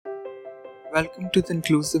Welcome to the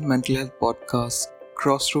Inclusive Mental Health Podcast,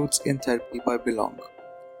 Crossroads in Therapy by Belong.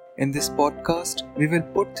 In this podcast, we will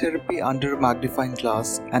put therapy under a magnifying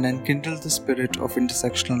glass and enkindle the spirit of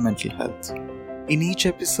intersectional mental health. In each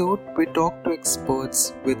episode, we talk to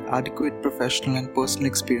experts with adequate professional and personal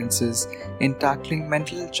experiences in tackling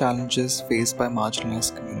mental health challenges faced by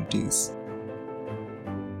marginalized communities.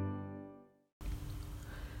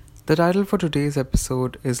 The title for today's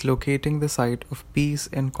episode is Locating the Site of Peace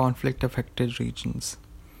in Conflict-Affected Regions.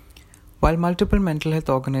 While multiple mental health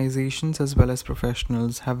organizations as well as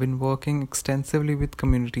professionals have been working extensively with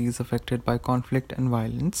communities affected by conflict and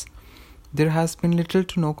violence, there has been little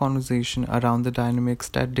to no conversation around the dynamics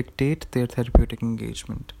that dictate their therapeutic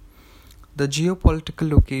engagement. The geopolitical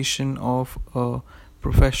location of a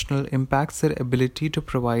professional impacts their ability to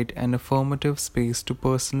provide an affirmative space to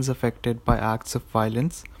persons affected by acts of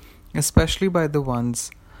violence, especially by the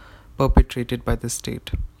ones perpetrated by the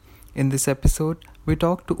state. In this episode, we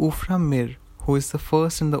talk to Ufra Mir, who is the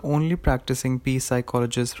first and the only practicing peace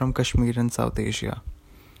psychologist from Kashmir in South Asia.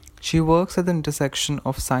 She works at the intersection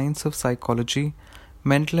of science of psychology,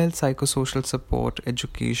 mental health, psychosocial support,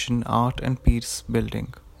 education, art, and peace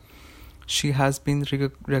building. She has been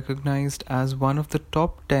recognized as one of the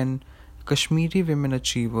top 10 Kashmiri women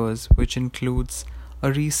achievers, which includes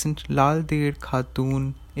a recent Lal Der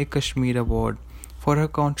Khatoon e Kashmir Award for her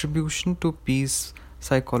contribution to peace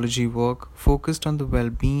psychology work focused on the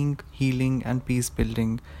well-being, healing, and peace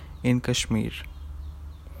building in Kashmir.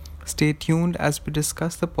 Stay tuned as we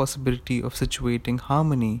discuss the possibility of situating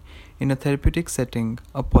harmony in a therapeutic setting,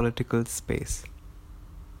 a political space.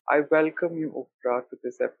 I welcome you, Ufra, to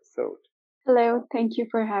this episode. Hello, thank you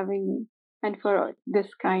for having me and for this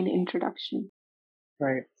kind introduction.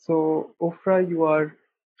 Right. So, Ufra, you are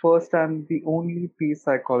first and the only peace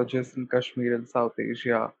psychologist in Kashmir and South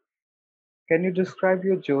Asia. Can you describe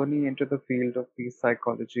your journey into the field of peace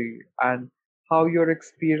psychology and how your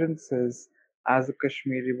experiences as a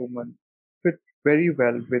Kashmiri woman fit very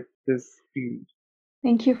well with this field?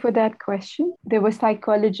 Thank you for that question. There were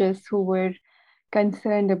psychologists who were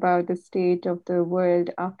concerned about the state of the world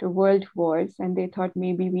after world wars, and they thought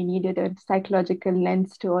maybe we needed a psychological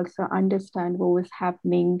lens to also understand what was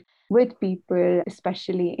happening with people,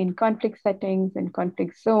 especially in conflict settings and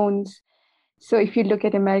conflict zones. So, if you look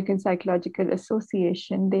at American Psychological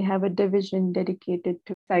Association, they have a division dedicated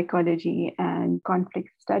to psychology and conflict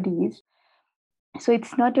studies. So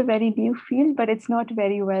it's not a very new field, but it's not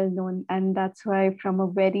very well known. And that's why, from a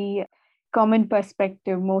very common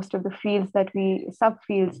perspective, most of the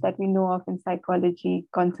subfields that we know of in psychology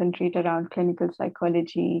concentrate around clinical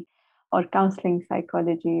psychology or counseling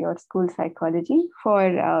psychology or school psychology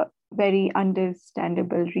for very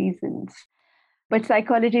understandable reasons. But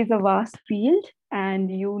psychology is a vast field, and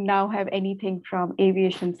you now have anything from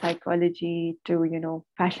aviation psychology to,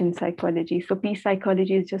 fashion psychology. So peace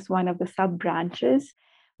psychology is just one of the sub branches,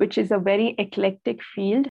 which is a very eclectic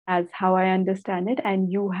field, as how I understand it. And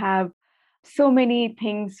you have so many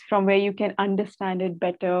things from where you can understand it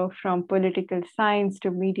better, from political science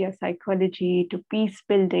to media psychology to peace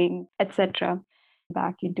building, etc.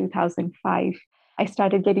 Back in 2005. I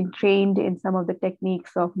started getting trained in some of the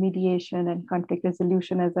techniques of mediation and conflict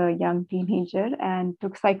resolution as a young teenager and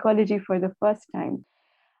took psychology for the first time.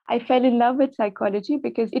 I fell in love with psychology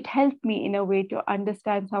because it helped me in a way to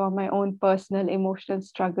understand some of my own personal emotional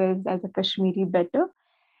struggles as a Kashmiri better.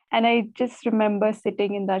 And I just remember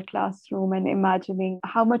sitting in that classroom and imagining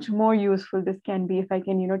how much more useful this can be if I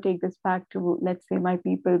can, take this back to, let's say, my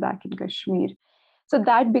people back in Kashmir. So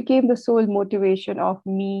that became the sole motivation of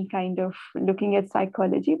me kind of looking at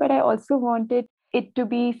psychology. But I also wanted it to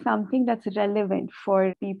be something that's relevant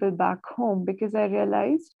for people back home, because I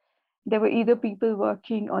realized there were either people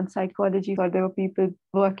working on psychology or there were people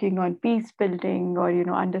working on peace building or,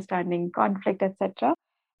 understanding conflict, etc.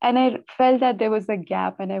 And I felt that there was a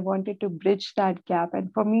gap and I wanted to bridge that gap.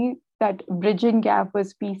 And for me, that bridging gap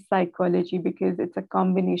was peace psychology, because it's a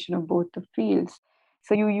combination of both the fields.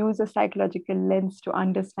 So you use a psychological lens to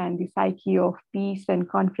understand the psyche of peace and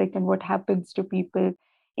conflict and what happens to people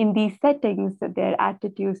in these settings, their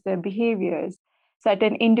attitudes, their behaviors. So at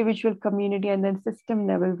an individual, community, and then system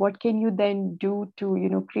level, what can you then do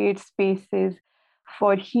to, create spaces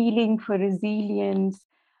for healing, for resilience,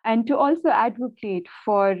 and to also advocate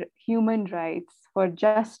for human rights, for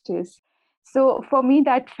justice. So for me,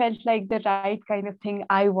 that felt like the right kind of thing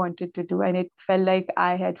I wanted to do. And it felt like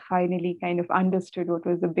I had finally kind of understood what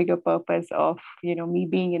was the bigger purpose of, me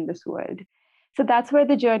being in this world. So that's where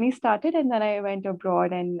the journey started. And then I went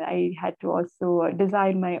abroad and I had to also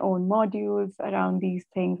design my own modules around these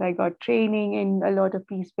things. I got training in a lot of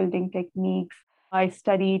peace building techniques. I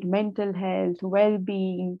studied mental health, well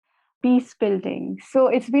being, peace building. So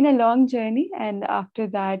it's been a long journey. And after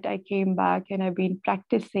that, I came back and I've been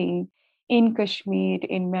practicing in Kashmir,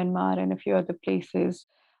 in Myanmar, and a few other places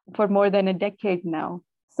for more than a decade now.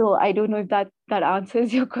 So I don't know if that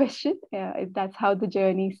answers your question. Yeah, if that's how the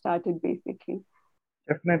journey started, basically.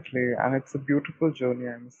 Definitely, and it's a beautiful journey,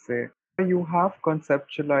 I must say. You have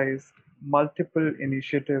conceptualized multiple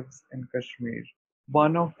initiatives in Kashmir.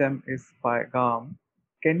 One of them is Paigam.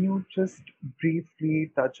 Can you just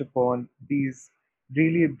briefly touch upon these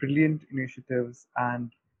really brilliant initiatives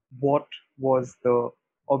and what was the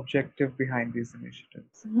objective behind these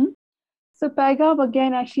initiatives? Mhm. So Paigam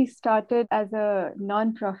again actually started as a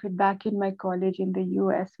non-profit back in my college in the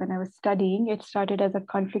US when I was studying. It started as a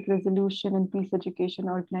conflict resolution and peace education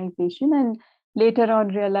organization, and later on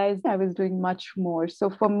realized I was doing much more. So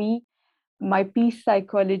for me, my peace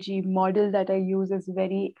psychology model that I use is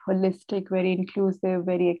very holistic, very inclusive,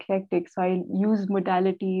 very eclectic. So I use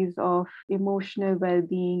modalities of emotional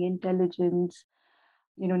well-being, intelligence,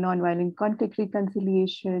 nonviolent conflict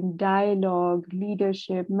reconciliation, dialogue,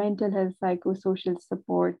 leadership, mental health, psychosocial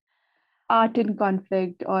support, art in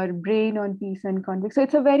conflict, or brain on peace and conflict. So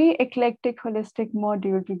it's a very eclectic, holistic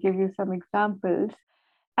module to give you some examples.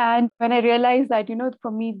 And when I realized that,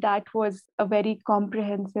 for me, that was a very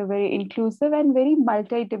comprehensive, very inclusive, and very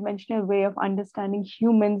multi-dimensional way of understanding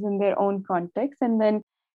humans in their own context, and then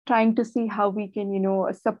trying to see how we can,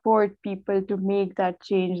 support people to make that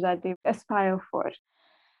change that they aspire for,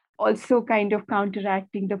 also kind of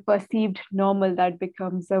counteracting the perceived normal that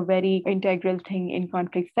becomes a very integral thing in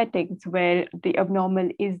conflict settings where the abnormal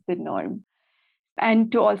is the norm,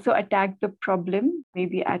 and to also attack the problem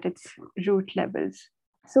maybe at its root levels.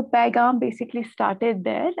 So Pagam basically started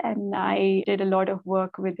there, and I did a lot of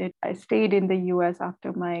work with it. I stayed in the US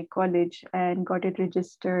after my college and got it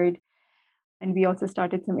registered, and we also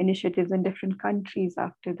started some initiatives in different countries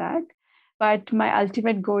after that. But my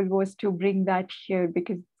ultimate goal was to bring that here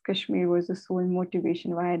because Kashmir was the sole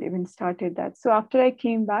motivation why I had even started that. So after I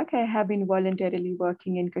came back, I have been voluntarily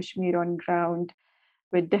working in Kashmir on ground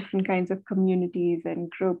with different kinds of communities and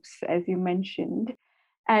groups, as you mentioned.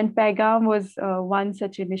 And Pagam was one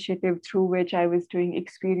such initiative through which I was doing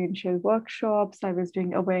experiential workshops. I was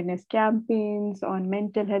doing awareness campaigns on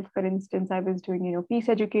mental health, for instance. I was doing, peace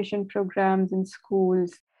education programs in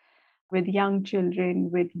schools with young children,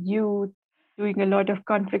 with youth, doing a lot of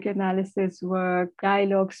conflict analysis work,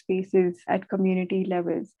 dialogue spaces at community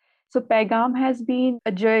levels. So Pegam has been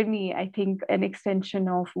a journey, I think, an extension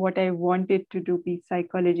of what I wanted to do peace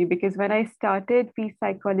psychology. Because when I started peace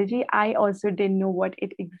psychology, I also didn't know what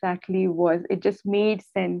it exactly was. It just made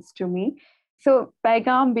sense to me. So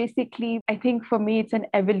Paigam basically, I think for me, it's an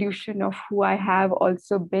evolution of who I have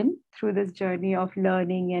also been through this journey of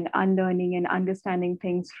learning and unlearning and understanding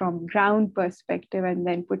things from ground perspective and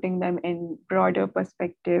then putting them in broader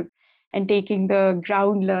perspective and taking the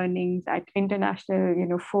ground learnings at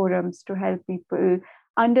international, forums to help people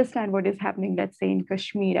understand what is happening, let's say in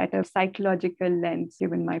Kashmir at a psychological lens,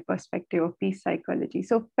 given my perspective of peace psychology.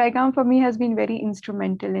 So Pegam for me has been very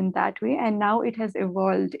instrumental in that way. And now it has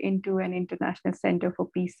evolved into an international center for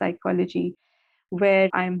peace psychology, where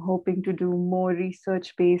I'm hoping to do more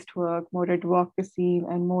research based work, more advocacy,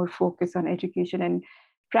 and more focus on education and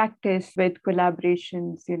practice with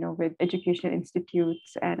collaborations, with educational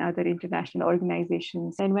institutes and other international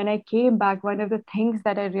organizations. And when I came back, one of the things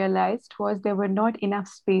that I realized was there were not enough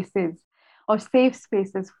spaces or safe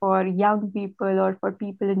spaces for young people or for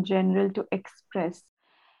people in general to express,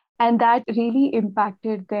 and that really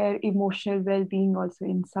impacted their emotional well-being also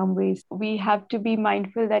in some ways. We have to be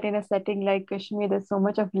mindful that in a setting like Kashmir, there's so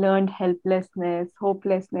much of learned helplessness,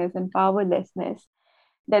 hopelessness, and powerlessness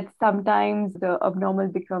that sometimes the abnormal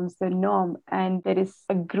becomes the norm, and there is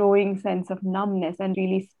a growing sense of numbness and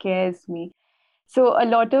really scares me. So a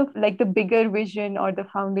lot of like the bigger vision or the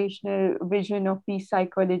foundational vision of peace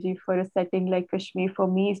psychology for a setting like Kashmir for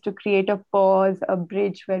me is to create a pause, a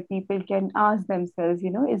bridge where people can ask themselves,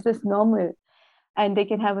 is this normal? And they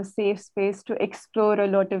can have a safe space to explore a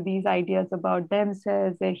lot of these ideas about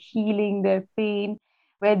themselves, their healing, their pain,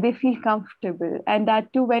 where they feel comfortable. And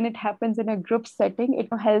that too, when it happens in a group setting, it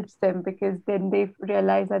helps them because then they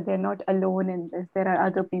realize that they're not alone in this. There are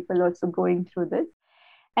other people also going through this.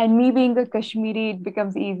 And me being a Kashmiri, it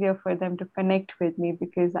becomes easier for them to connect with me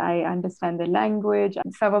because I understand the language.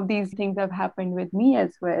 Some of these things have happened with me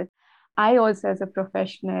as well. I also, as a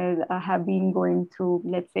professional, have been going through,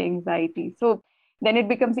 let's say, anxiety. So then it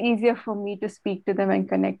becomes easier for me to speak to them and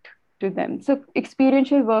connect to them. So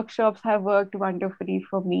experiential workshops have worked wonderfully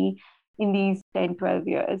for me in these 10, 12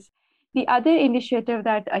 years. The other initiative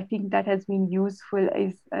that I think that has been useful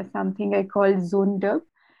is something I call Zundab.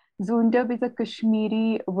 Zundab is a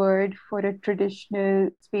Kashmiri word for a traditional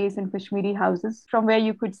space in Kashmiri houses from where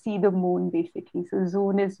you could see the moon basically. So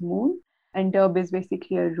Zoon is moon and Dub is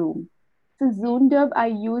basically a room. So Zundab I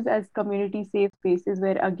use as community safe spaces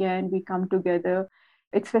where again we come together.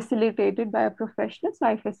 It's facilitated by a professional, so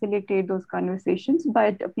I facilitate those conversations,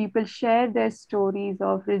 but people share their stories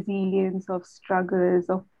of resilience, of struggles,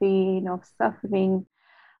 of pain, of suffering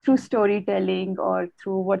through storytelling or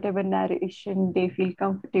through whatever narration they feel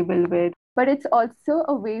comfortable with. But it's also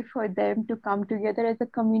a way for them to come together as a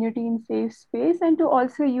community in safe space and to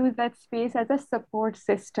also use that space as a support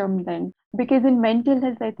system then. Because in mental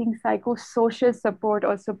health, I think psychosocial support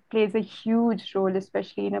also plays a huge role,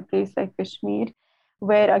 especially in a place like Kashmir,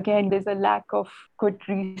 where again there's a lack of good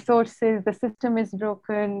resources, the system is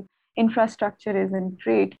broken, infrastructure isn't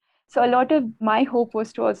great. So a lot of my hope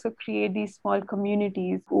was to also create these small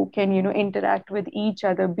communities who can, interact with each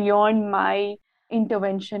other beyond my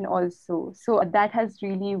intervention also. So that has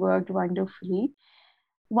really worked wonderfully.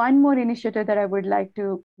 One more initiative that I would like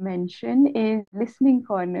to mention is listening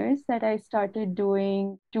corners that I started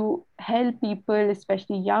doing to help people,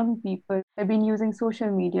 especially young people. I've been using social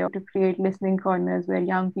media to create listening corners where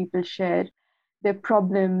young people share their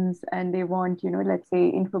problems and they want, let's say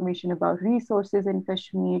information about resources in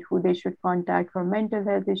Kashmir, who they should contact for mental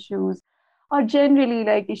health issues, or generally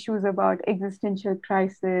like issues about existential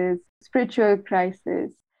crisis, spiritual crisis.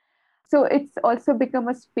 So it's also become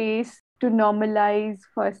a space to normalize,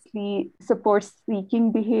 firstly, support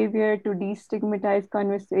seeking behavior, to destigmatize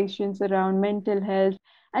conversations around mental health,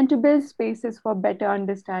 and to build spaces for better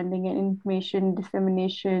understanding and information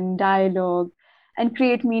dissemination, dialogue, and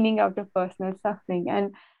create meaning out of personal suffering.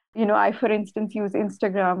 And I, for instance, use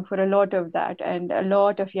Instagram for a lot of that, and a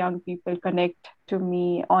lot of young people connect to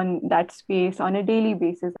me on that space on a daily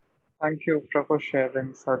basis. Thank you, Ufra, for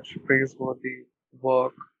sharing such praiseworthy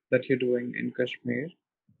work that you're doing in Kashmir,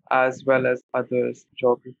 as well as other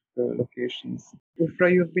geographical locations.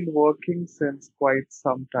 Ufra, you've been working since quite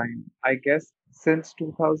some time, I guess since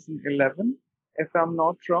 2011, if I'm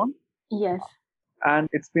not wrong, Yes. and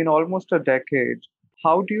it's been almost a decade.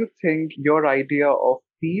 How do you think your idea of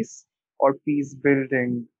peace or peace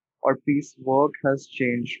building or peace work has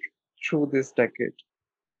changed through this decade?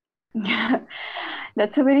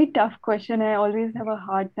 That's a very tough question. I always have a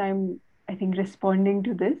hard time, I think, responding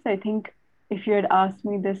to this. I think if you had asked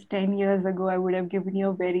me this 10 years ago, I would have given you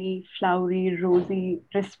a very flowery, rosy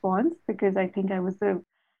response because I think I was a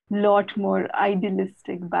lot more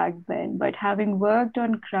idealistic back then. But having worked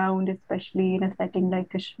on ground, especially in a setting like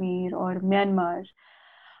Kashmir or Myanmar,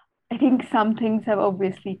 I think some things have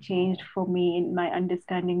obviously changed for me in my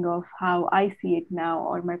understanding of how I see it now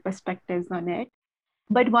or my perspectives on it.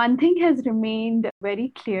 But one thing has remained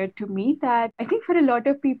very clear to me that I think for a lot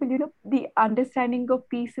of people, the understanding of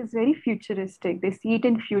peace is very futuristic. They see it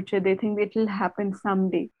in future. They think it will happen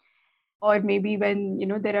someday. Or maybe when,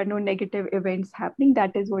 there are no negative events happening,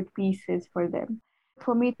 that is what peace is for them.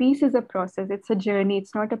 For me, peace is a process. It's a journey.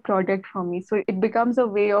 It's not a product for me. So it becomes a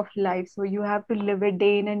way of life. So you have to live it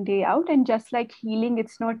day in and day out. And just like healing,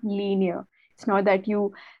 it's not linear. It's not that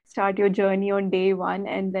you start your journey on day one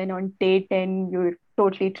and then on day 10, you're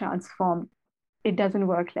totally transformed. It doesn't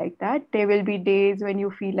work like that. There will be days when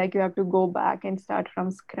you feel like you have to go back and start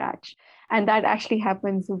from scratch. And that actually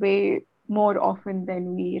happens way more often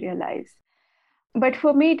than we realize. But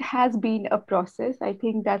for me, it has been a process. I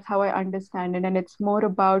think that's how I understand it. And it's more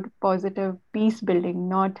about positive peace building,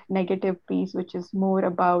 not negative peace, which is more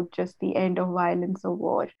about just the end of violence or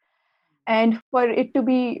war. And for it to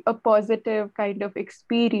be a positive kind of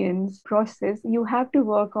experience process, you have to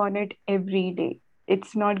work on it every day.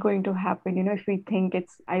 It's not going to happen, if we think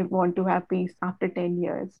I want to have peace after 10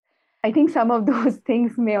 years. I think some of those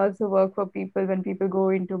things may also work for people when people go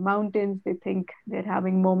into mountains, they think they're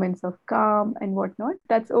having moments of calm and whatnot.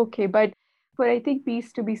 That's okay. But for I think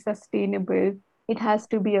peace to be sustainable, it has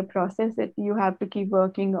to be a process that you have to keep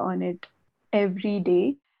working on it every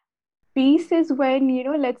day. Peace is when,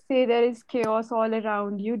 let's say there is chaos all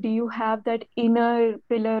around you. Do you have that inner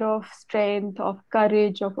pillar of strength, of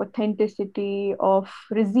courage, of authenticity, of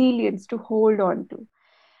resilience to hold on to?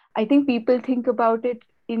 I think people think about it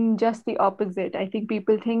in just the opposite. I think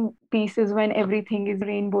people think peace is when everything is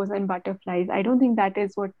rainbows and butterflies. I don't think that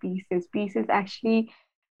is what peace is. Peace is actually,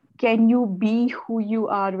 can you be who you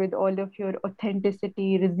are with all of your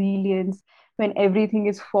authenticity, resilience, when everything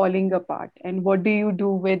is falling apart? And what do you do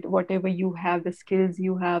with whatever you have, the skills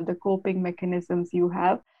you have, the coping mechanisms you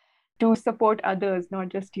have to support others, not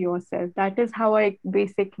just yourself. That is how I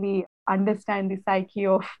basically understand the psyche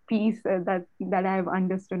of peace that I've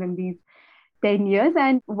understood in these 10 years.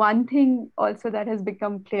 And one thing also that has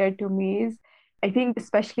become clear to me is I think,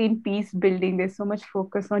 especially in peace building, there's so much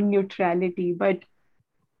focus on neutrality. But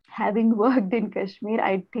having worked in Kashmir,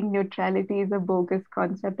 I think neutrality is a bogus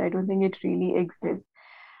concept. I don't think it really exists.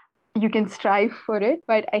 You can strive for it,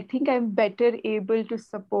 but I think I'm better able to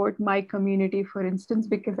support my community, for instance,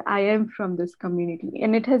 because I am from this community.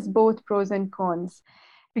 And it has both pros and cons.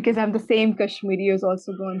 Because I'm the same Kashmiri who's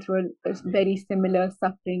also gone through a very similar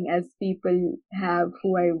suffering as people have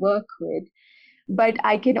who I work with, but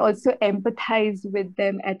I can also empathize with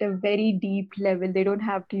them at a very deep level. They don't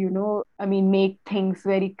have to, make things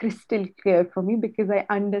very crystal clear for me because I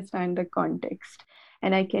understand the context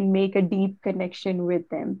and I can make a deep connection with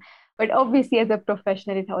them. But obviously, as a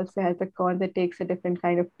professional, it also has a con that takes a different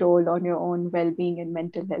kind of toll on your own well being and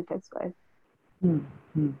mental health as well. Hmm.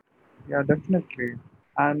 Hmm. Yeah, definitely.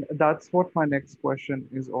 And that's what my next question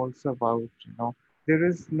is also about. There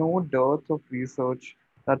is no dearth of research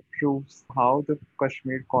that proves how the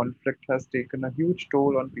Kashmir conflict has taken a huge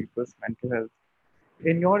toll on people's mental health.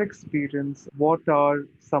 In your experience, what are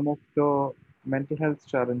some of the mental health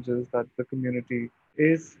challenges that the community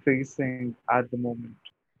is facing at the moment?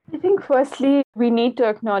 I think firstly, we need to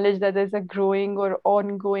acknowledge that there's a growing or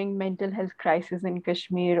ongoing mental health crisis in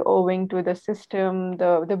Kashmir owing to the system,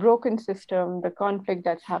 the broken system, the conflict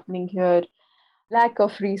that's happening here, lack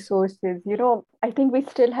of resources. I think we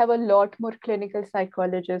still have a lot more clinical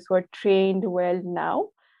psychologists who are trained well now.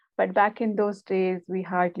 But back in those days, we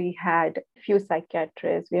hardly had few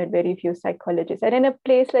psychiatrists, we had very few psychologists. And in a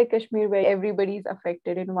place like Kashmir, where everybody's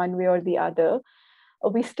affected in one way or the other,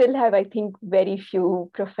 we still have, I think, very few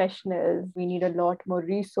professionals. We need a lot more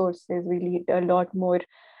resources. We need a lot more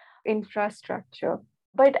infrastructure.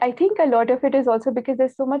 But I think a lot of it is also because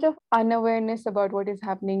there's so much of unawareness about what is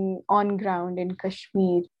happening on ground in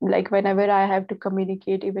Kashmir. Like whenever I have to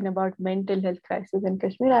communicate even about mental health crisis in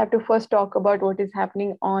Kashmir, I have to first talk about what is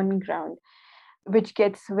happening on ground, which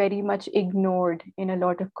gets very much ignored in a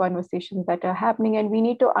lot of conversations that are happening. And we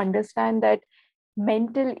need to understand that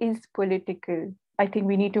mental is political. I think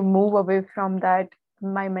we need to move away from that.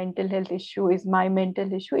 My mental health issue is my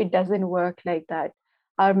mental issue. It doesn't work like that.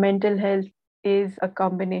 Our mental health is a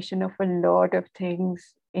combination of a lot of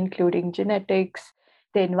things, including genetics,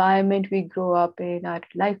 the environment we grow up in, our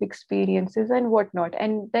life experiences, and whatnot.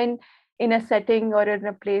 And then in a setting or in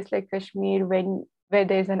a place like Kashmir, where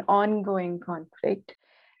there's an ongoing conflict,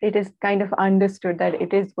 it is kind of understood that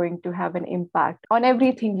it is going to have an impact on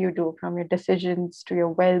everything you do, from your decisions to your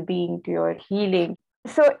well-being to your healing.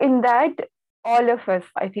 So in that, all of us,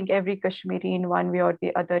 I think every Kashmiri in one way or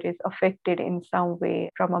the other is affected in some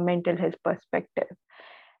way from a mental health perspective.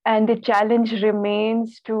 And the challenge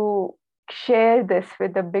remains to share this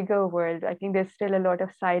with the bigger world. I think there's still a lot of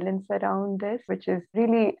silence around this, which is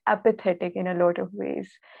really apathetic in a lot of ways.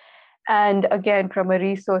 And again, from a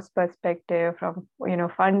resource perspective, from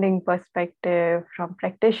funding perspective, from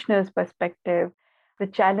practitioners perspective, the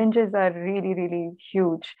challenges are really, really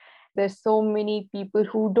huge. There's so many people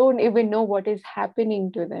who don't even know what is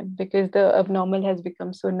happening to them because the abnormal has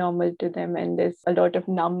become so normal to them, and there's a lot of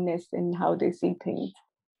numbness in how they see things.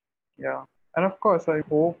 Yeah. And of course, I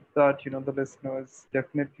hope that, the listeners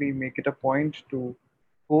definitely make it a point to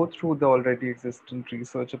go through the already existent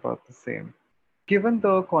research about the same. Given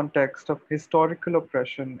the context of historical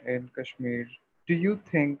oppression in Kashmir, do you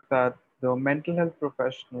think that the mental health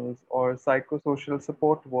professionals or psychosocial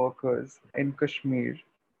support workers in Kashmir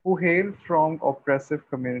who hail from oppressive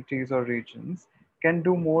communities or regions can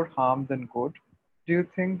do more harm than good? Do you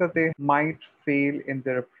think that they might fail in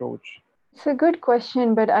their approach? It's a good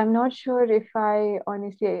question, but I'm not sure if I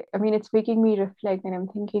honestly, I mean, it's making me reflect and I'm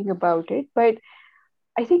thinking about it. But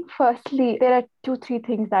I think, firstly, there are two, three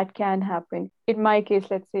things that can happen. In my case,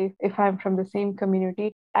 let's say if I'm from the same community,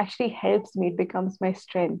 it actually helps me, it becomes my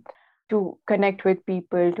strength to connect with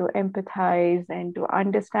people, to empathize, and to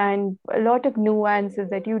understand a lot of nuances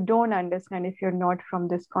that you don't understand if you're not from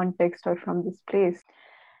this context or from this place.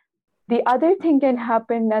 The other thing can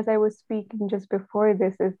happen, as I was speaking just before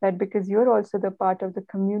this, is that because you're also the part of the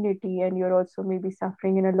community and you're also maybe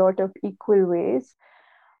suffering in a lot of equal ways,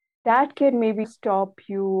 that can maybe stop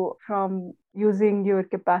you from using your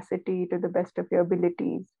capacity to the best of your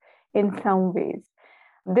abilities in some ways.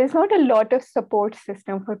 There's not a lot of support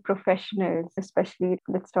system for professionals, especially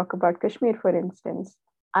let's talk about Kashmir, for instance.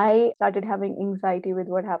 I started having anxiety with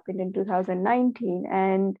what happened in 2019.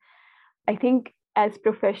 And I think as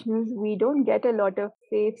professionals, we don't get a lot of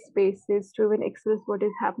safe spaces to even express what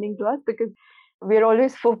is happening to us because we're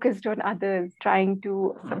always focused on others, trying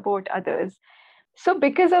to support others. So,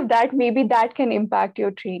 because of that, maybe that can impact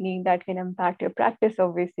your training, that can impact your practice,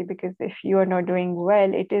 obviously, because if you are not doing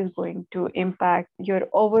well, it is going to impact your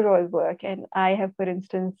overall work. And I have, for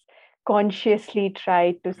instance, consciously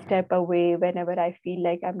tried to step away whenever I feel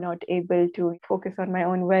like I'm not able to focus on my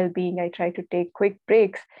own well being. I try to take quick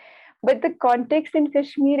breaks. But the context in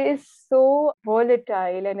Kashmir is so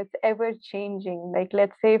volatile and it's ever changing. Like,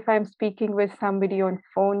 let's say if I'm speaking with somebody on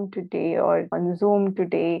phone today or on Zoom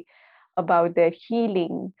today about their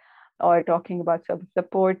healing or talking about some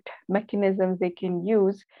support mechanisms they can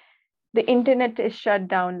use, the internet is shut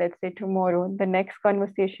down, let's say tomorrow. The next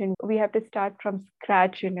conversation, we have to start from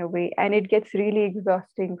scratch in a way. And it gets really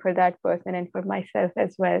exhausting for that person and for myself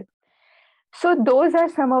as well. So those are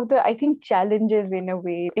some of the, I think, challenges in a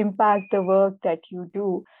way, impact the work that you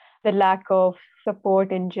do. The lack of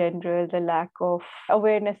support in general, the lack of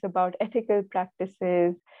awareness about ethical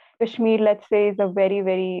practices. Kashmir, let's say, is a very,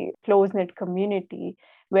 very close-knit community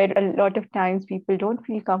where a lot of times people don't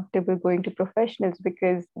feel comfortable going to professionals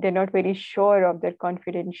because they're not very sure of their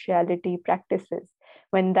confidentiality practices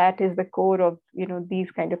when that is the core of,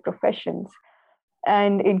 these kind of professions.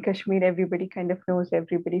 And in Kashmir, everybody kind of knows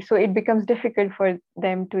everybody, so it becomes difficult for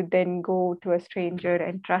them to then go to a stranger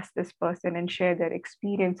and trust this person and share their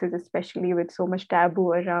experiences, especially with so much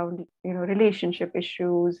taboo around relationship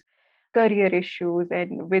issues, career issues,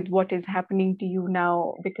 and with what is happening to you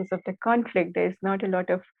now because of the conflict. There's not a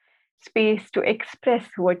lot of space to express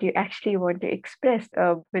what you actually want to express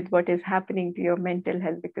with what is happening to your mental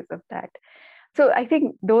health because of that. So I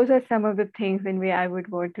think those are some of the things in way I would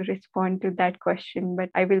want to respond to that question, but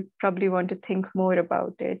I will probably want to think more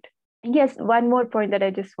about it. Yes, one more point that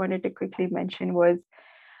I just wanted to quickly mention was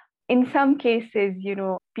in some cases,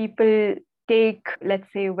 people take, let's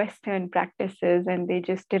say, Western practices and they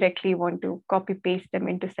just directly want to copy paste them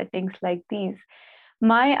into settings like these.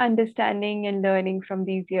 My understanding and learning from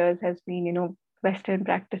these years has been, Western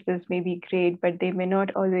practices may be great, but they may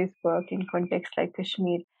not always work in contexts like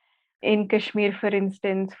Kashmir. In Kashmir, for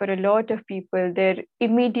instance, for a lot of people, their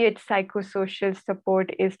immediate psychosocial support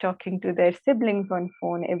is talking to their siblings on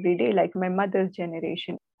phone every day, like my mother's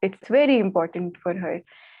generation. It's very important for her.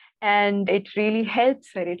 And it really helps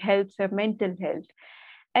her. It helps her mental health.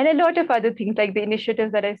 And a lot of other things, like the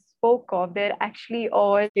initiatives that I spoke of, they're actually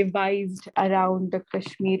all devised around the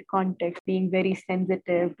Kashmir context, being very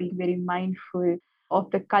sensitive, being very mindful of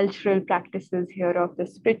the cultural practices here, of the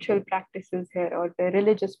spiritual practices here, or the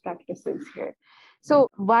religious practices here. So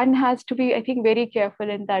one has to be, I think, very careful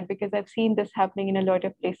in that because I've seen this happening in a lot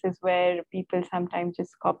of places where people sometimes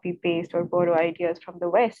just copy paste or borrow ideas from the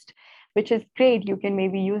West, which is great. You can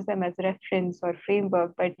maybe use them as reference or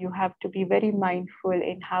framework, but you have to be very mindful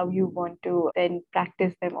in how you want to then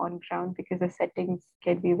practice them on ground because the settings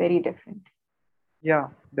can be very different. Yeah,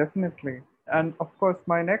 definitely. And of course,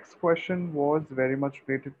 my next question was very much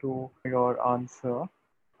related to your answer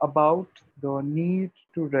about the need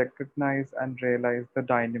to recognize and realize the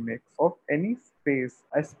dynamics of any space,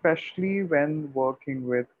 especially when working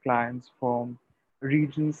with clients from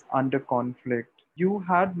regions under conflict. You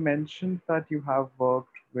had mentioned that you have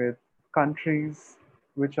worked with countries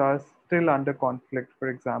which are still under conflict, for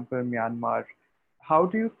example, Myanmar. How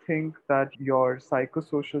do you think that your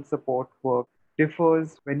psychosocial support work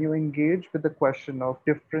differs when you engage with the question of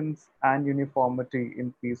difference and uniformity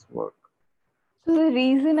in peace work? So the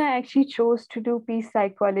reason I actually chose to do peace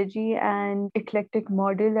psychology and eclectic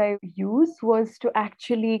model I use was to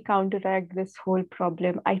actually counteract this whole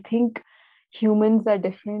problem. I think humans are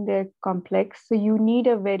different, they're complex. So you need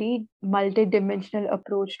a very multidimensional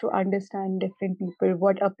approach to understand different people.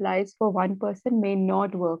 What applies for one person may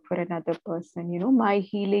not work for another person. My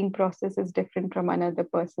healing process is different from another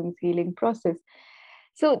person's healing process.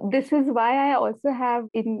 So this is why I also have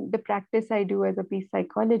in the practice I do as a peace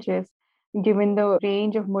psychologist, given the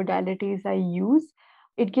range of modalities I use,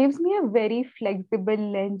 it gives me a very flexible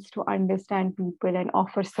lens to understand people and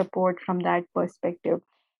offer support from that perspective.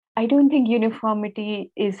 I don't think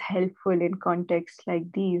uniformity is helpful in contexts like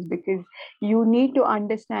these because you need to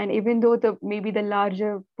understand, even though the maybe the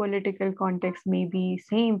larger political context may be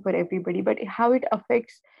same for everybody, but how it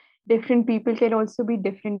affects different people can also be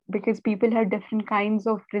different because people have different kinds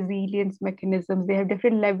of resilience mechanisms. They have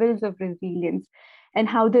different levels of resilience, and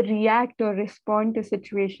how they react or respond to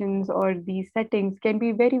situations or these settings can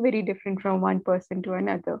be very, very different from one person to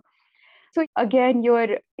another. So, again, your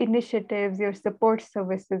initiatives, your support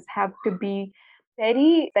services have to be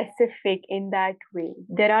very specific in that way.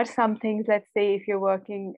 There are some things, let's say, if you're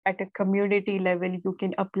working at a community level, you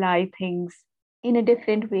can apply things in a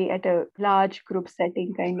different way at a large group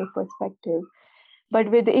setting kind of perspective. But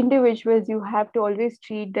with individuals, you have to always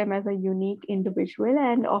treat them as a unique individual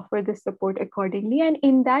and offer the support accordingly. And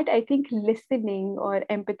in that, I think listening or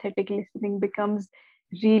empathetic listening becomes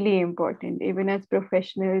really important. Even as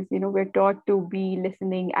professionals, we're taught to be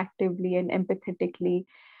listening actively and empathetically,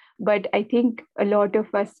 but I think a lot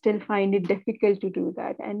of us still find it difficult to do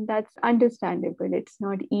that, and that's understandable. It's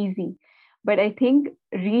not easy, but I think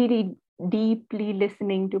really deeply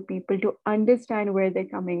listening to people to understand where they're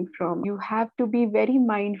coming from. You have to be very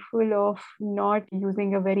mindful of not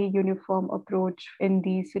using a very uniform approach in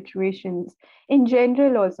these situations. In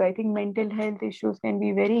general, also, I think mental health issues can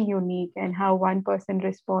be very unique, and how one person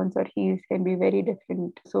responds or heals can be very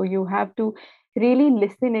different. So you have to really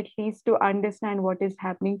listen at least to understand what is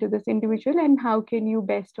happening to this individual and how can you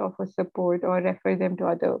best offer support or refer them to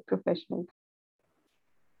other professionals.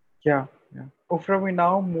 Yeah, yeah. Ofra, we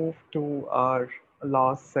now move to our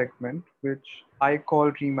last segment, which I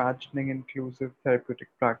call Reimagining Inclusive Therapeutic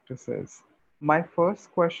Practices. My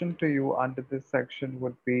first question to you under this section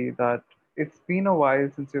would be that it's been a while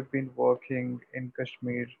since you've been working in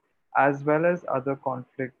Kashmir as well as other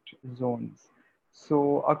conflict zones.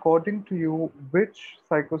 So, according to you, which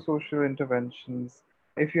psychosocial interventions,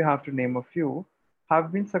 if you have to name a few,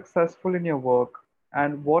 have been successful in your work,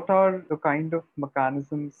 and what are the kind of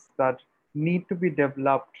mechanisms that need to be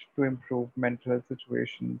developed to improve mental health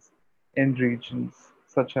situations in regions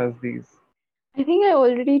such as these? I think I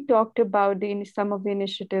already talked about some of the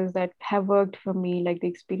initiatives that have worked for me, like the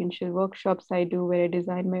experiential workshops I do, where I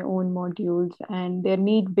design my own modules, and they're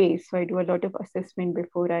need based. So I do a lot of assessment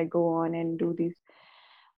before I go on and do these.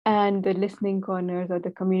 And the listening corners or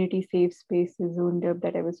the community safe spaces, zoomed up,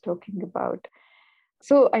 that I was talking about.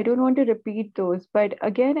 So I don't want to repeat those, but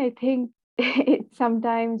again, I think it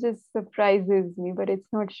sometimes just surprises me, but it's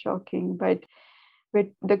not shocking. But with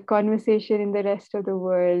the conversation in the rest of the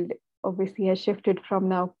world, obviously has shifted from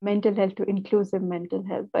now mental health to inclusive mental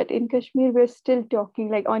health. But in Kashmir, we're still talking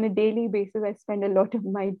like on a daily basis. I spend a lot of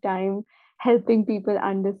my time helping people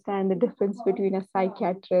understand the difference between a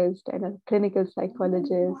psychiatrist and a clinical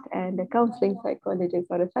psychologist and a counseling psychologist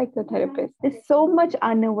or a psychotherapist. There's so much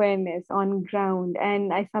unawareness on ground.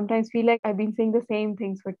 And I sometimes feel like I've been saying the same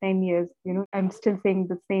things for 10 years. I'm still saying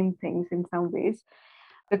the same things in some ways.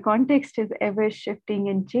 The context is ever shifting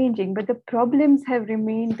and changing, but the problems have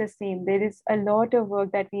remained the same. There is a lot of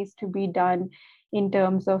work that needs to be done in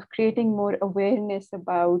terms of creating more awareness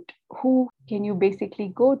about who can you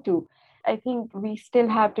basically go to. I think we still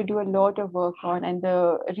have to do a lot of work on, and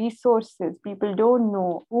the resources, people don't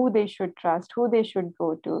know who they should trust, who they should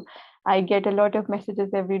go to. I get a lot of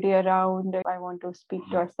messages every day around, I want to speak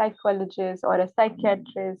to a psychologist or a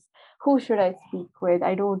psychiatrist. Who should I speak with?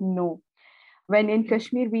 I don't know. When in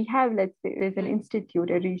Kashmir, we have, let's say, there's an institute,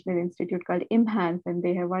 a regional institute called IMHANS, and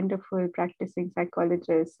they have wonderful practicing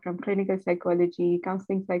psychologists from clinical psychology,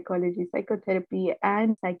 counseling psychology, psychotherapy,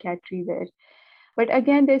 and psychiatry there. But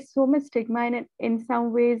again, there's so much stigma, and in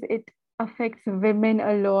some ways, it affects women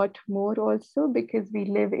a lot more also because we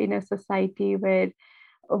live in a society where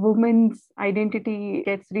a woman's identity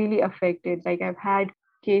gets really affected. Like I've had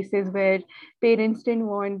cases where parents didn't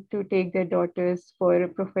want to take their daughters for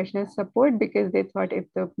professional support because they thought if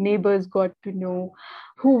the neighbors got to know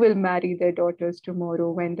who will marry their daughters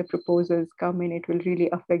tomorrow when the proposals come in, it will really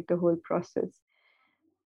affect the whole process.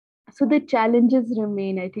 So the challenges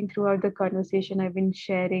remain. I think throughout the conversation, I've been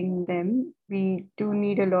sharing them. We do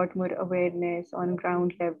need a lot more awareness on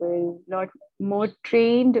ground level, a lot more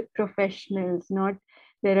trained professionals. Not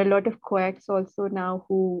There are a lot of quacks also now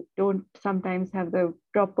who don't sometimes have the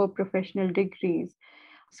proper professional degrees.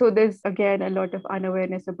 So there's again a lot of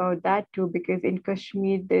unawareness about that too, because in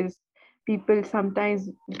Kashmir there's people sometimes,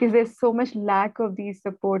 because there's so much lack of these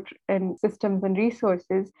support and systems and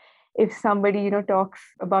resources. If somebody talks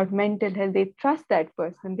about mental health, they trust that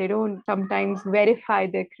person, they don't sometimes verify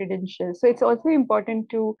their credentials. So it's also important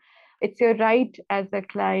to, it's your right as a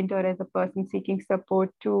client or as a person seeking support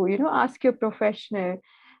to ask your professional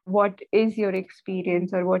what is your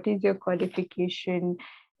experience or what is your qualification.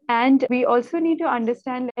 And we also need to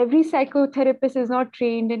understand every psychotherapist is not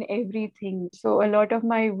trained in everything. So a lot of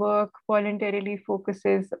my work voluntarily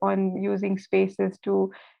focuses on using spaces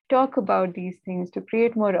to talk about these things, to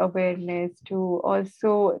create more awareness, to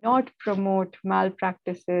also not promote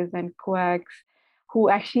malpractices and quacks who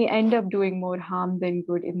actually end up doing more harm than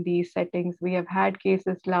good in these settings. We have had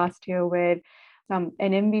cases last year where an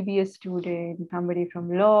MBBS student, somebody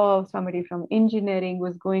from law, somebody from engineering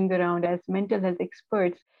was going around as mental health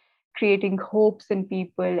experts creating hopes in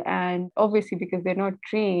people. And obviously, because they're not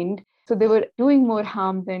trained, so they were doing more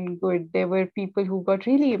harm than good. There were people who got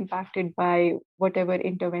really impacted by whatever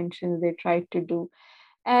interventions they tried to do.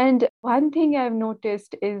 And one thing I've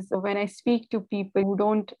noticed is when I speak to people who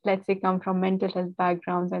don't, let's say, come from mental health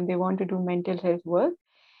backgrounds and they want to do mental health work,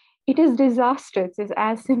 it is disastrous. It's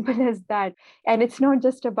as simple as that. And it's not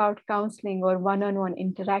just about counseling or one on one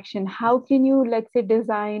interaction. How can you, let's say,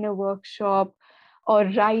 design a workshop or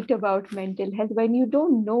write about mental health when you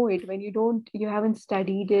don't know it, when you haven't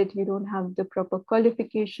studied it, you don't have the proper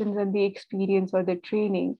qualifications and the experience or the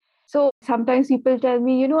training? So sometimes people tell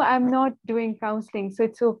me, I'm not doing counseling, so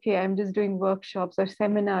it's okay. I'm just doing workshops or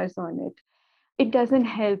seminars on it. It doesn't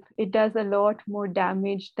help. It does a lot more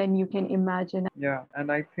damage than you can imagine. Yeah, and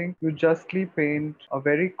I think you justly paint a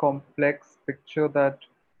very complex picture that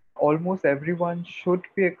almost everyone should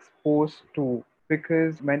be exposed to,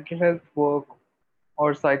 because mental health work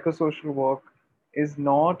or psychosocial work is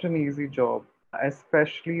not an easy job,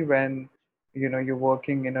 especially when you're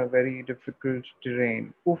working in a very difficult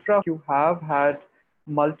terrain. Ufra, you have had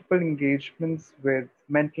multiple engagements with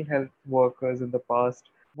mental health workers in the past.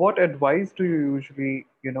 What advice do you usually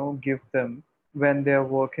give them when they're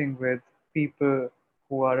working with people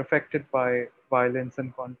who are affected by violence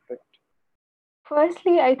and conflict?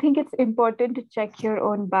 Firstly, I think it's important to check your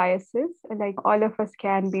own biases. Like all of us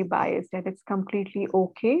can be biased, and it's completely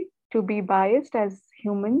okay to be biased as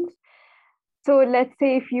humans. So let's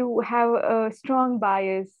say if you have a strong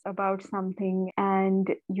bias about something and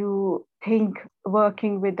you think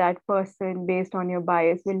working with that person based on your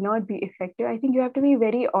bias will not be effective, I think you have to be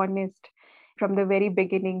very honest from the very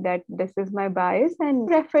beginning that this is my bias and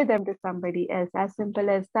refer them to somebody else. As simple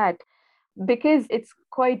as that, because it's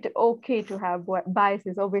quite okay to have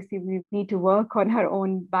biases. Obviously, we need to work on our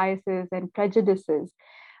own biases and prejudices,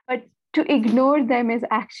 but to ignore them is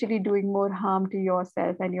actually doing more harm to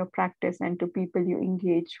yourself and your practice and to people you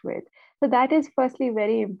engage with. So that is firstly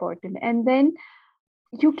very important. And then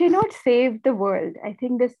you cannot save the world. I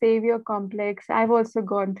think the savior complex, I've also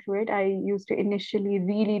gone through it. I used to initially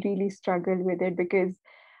really, really struggle with it because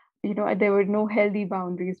there were no healthy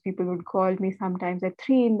boundaries. People would call me sometimes at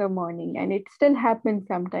 3 in the morning, and it still happens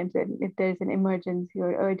sometimes. And if there's an emergency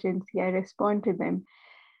or urgency, I respond to them.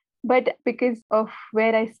 But because of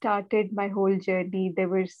where I started my whole journey, there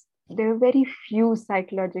were very few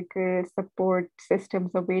psychological support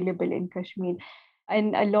systems available in Kashmir.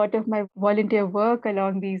 And a lot of my volunteer work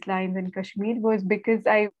along these lines in Kashmir was because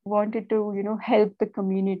I wanted to, help the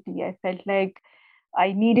community. I felt like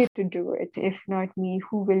I needed to do it. If not me,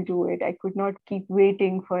 who will do it? I could not keep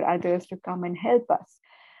waiting for others to come and help us.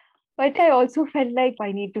 But I also felt like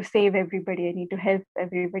I need to save everybody, I need to help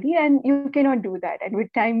everybody, and you cannot do that. And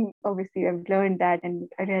with time, obviously, I've learned that and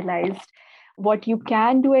I realized what you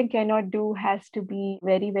can do and cannot do has to be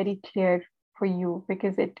very, very clear for you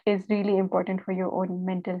because it is really important for your own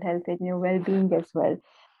mental health and your well being as well.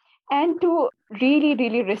 And to really,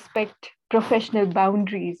 really respect professional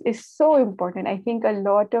boundaries is so important. I think a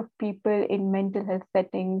lot of people in mental health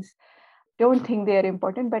settings don't think they are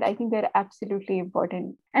important, but I think they're absolutely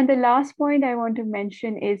important. And the last point I want to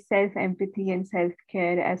mention is self empathy and self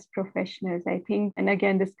care as professionals. I think, and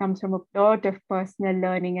again, this comes from a lot of personal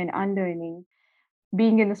learning and unlearning.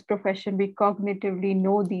 Being in this profession, we cognitively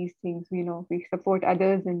know these things, we support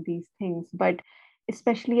others in these things. But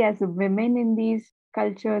especially as women in these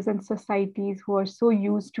cultures and societies who are so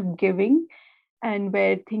used to giving, and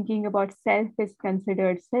where thinking about self is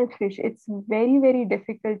considered selfish, it's very, very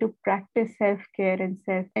difficult to practice self care and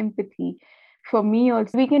self empathy. For me,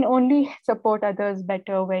 also, we can only support others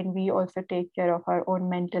better when we also take care of our own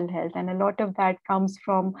mental health. And a lot of that comes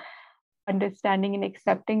from understanding and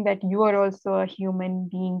accepting that you are also a human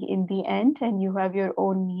being in the end and you have your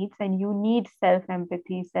own needs and you need self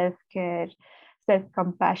empathy, self care, self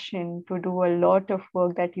compassion to do a lot of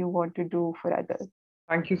work that you want to do for others.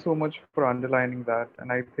 Thank you so much for underlining that.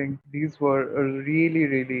 And I think these were really,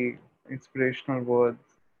 really inspirational words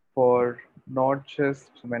for not just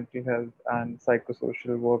mental health and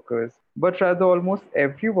psychosocial workers, but rather almost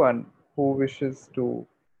everyone who wishes to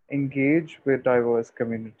engage with diverse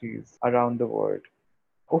communities around the world.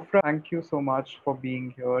 Ufra, thank you so much for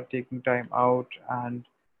being here, taking time out and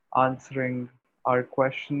answering our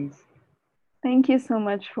questions. Thank you so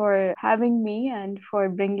much for having me and for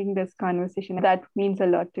bringing this conversation. That means a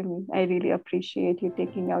lot to me. I really appreciate you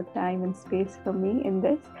taking out time and space for me in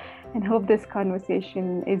this, and hope this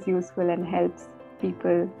conversation is useful and helps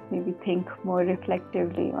people maybe think more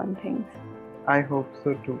reflectively on things. I hope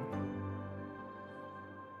so too.